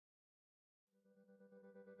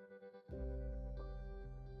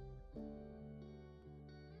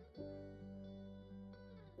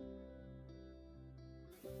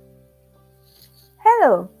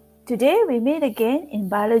Hello, today we meet again in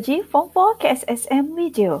Biology Form 4 Kssm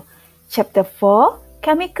video, Chapter 4,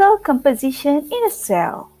 Chemical Composition in a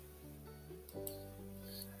Cell.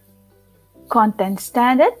 Content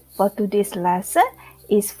standard for today's lesson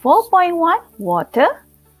is 4.1 Water.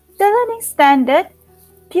 The learning standard,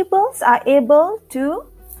 pupils are able to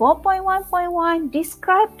 4.1.1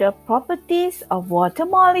 describe the properties of water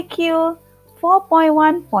molecule,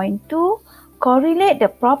 4.1.2 correlate the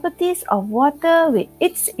properties of water with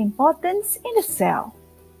its importance in the cell.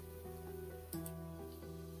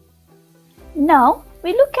 Now,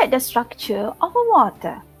 we look at the structure of a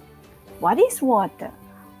water. What is water?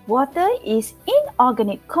 Water is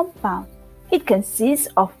inorganic compound. It consists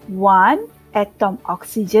of one atom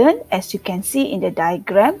oxygen, as you can see in the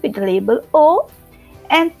diagram with the label O,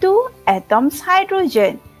 and two atoms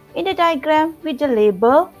hydrogen in the diagram with the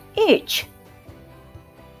label H.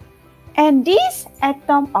 And these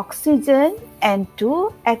atom oxygen and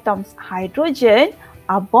two atoms hydrogen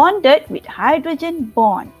are bonded with hydrogen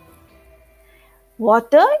bond.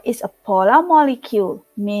 Water is a polar molecule,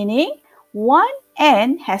 meaning one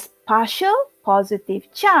end has partial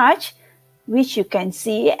positive charge, which you can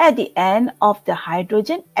see at the end of the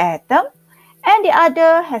hydrogen atom, and the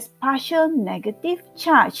other has partial negative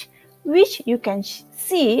charge, which you can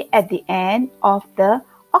see at the end of the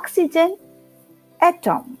oxygen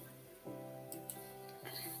atom.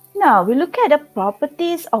 Now, we look at the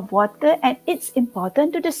properties of water and its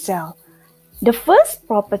importance to the cell. The first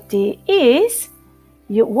property is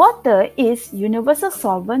water is universal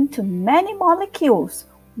solvent to many molecules.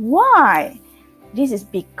 Why? This is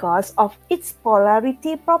because of its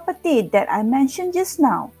polarity property that I mentioned just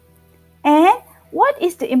now. And what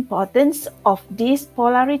is the importance of this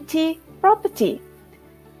polarity property?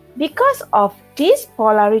 Because of this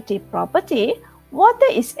polarity property,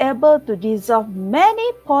 water is able to dissolve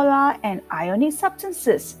many polar and ionic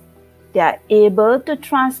substances. They are able to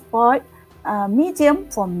transport medium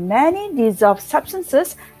for many dissolved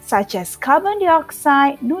substances such as carbon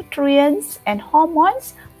dioxide, nutrients, and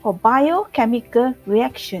hormones for biochemical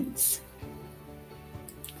reactions.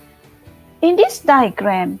 In this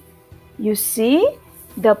diagram, you see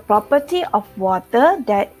the property of water,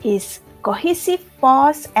 that is cohesive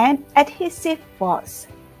force and adhesive force.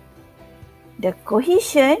 The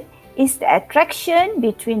cohesion is the attraction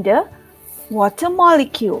between the water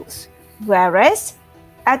molecules, whereas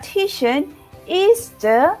adhesion is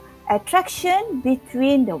the attraction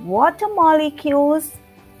between the water molecules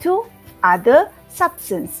to other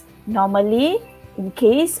substance. Normally, in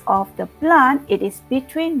case of the plant, it is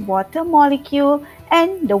between water molecule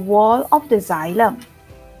and the wall of the xylem.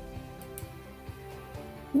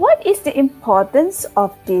 What is the importance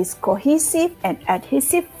of this cohesive and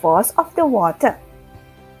adhesive force of the water?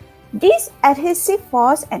 This adhesive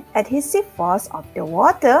force and adhesive force of the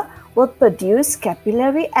water will produce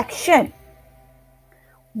capillary action.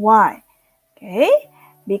 Why?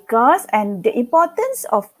 Because the importance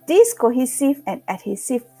of this cohesive and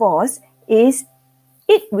adhesive force is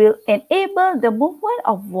it will enable the movement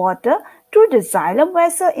of water through the xylem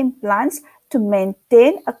vessel in plants to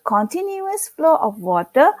maintain a continuous flow of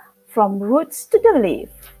water from roots to the leaf.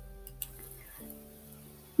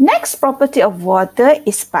 Next property of water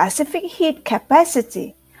is specific heat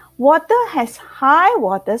capacity. Water has high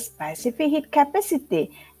water specific heat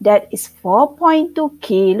capacity, that is 4.2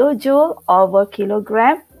 kJ over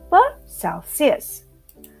kilogram per Celsius.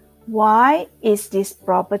 Why is this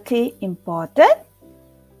property important?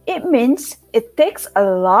 It means it takes a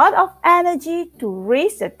lot of energy to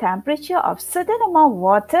raise the temperature of certain amount of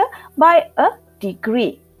water by a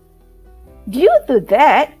degree. Due to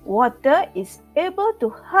that, water is able to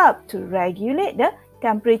help to regulate the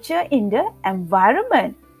temperature in the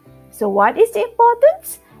environment. So what is the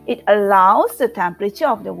importance? It allows the temperature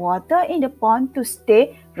of the water in the pond to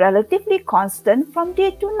stay relatively constant from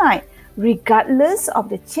day to night, regardless of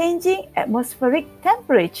the changing atmospheric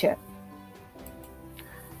temperature.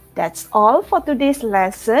 That's all for today's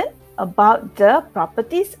lesson about the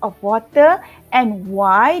properties of water and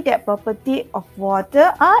why that property of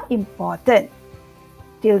water are important.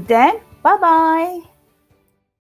 Till then, bye-bye.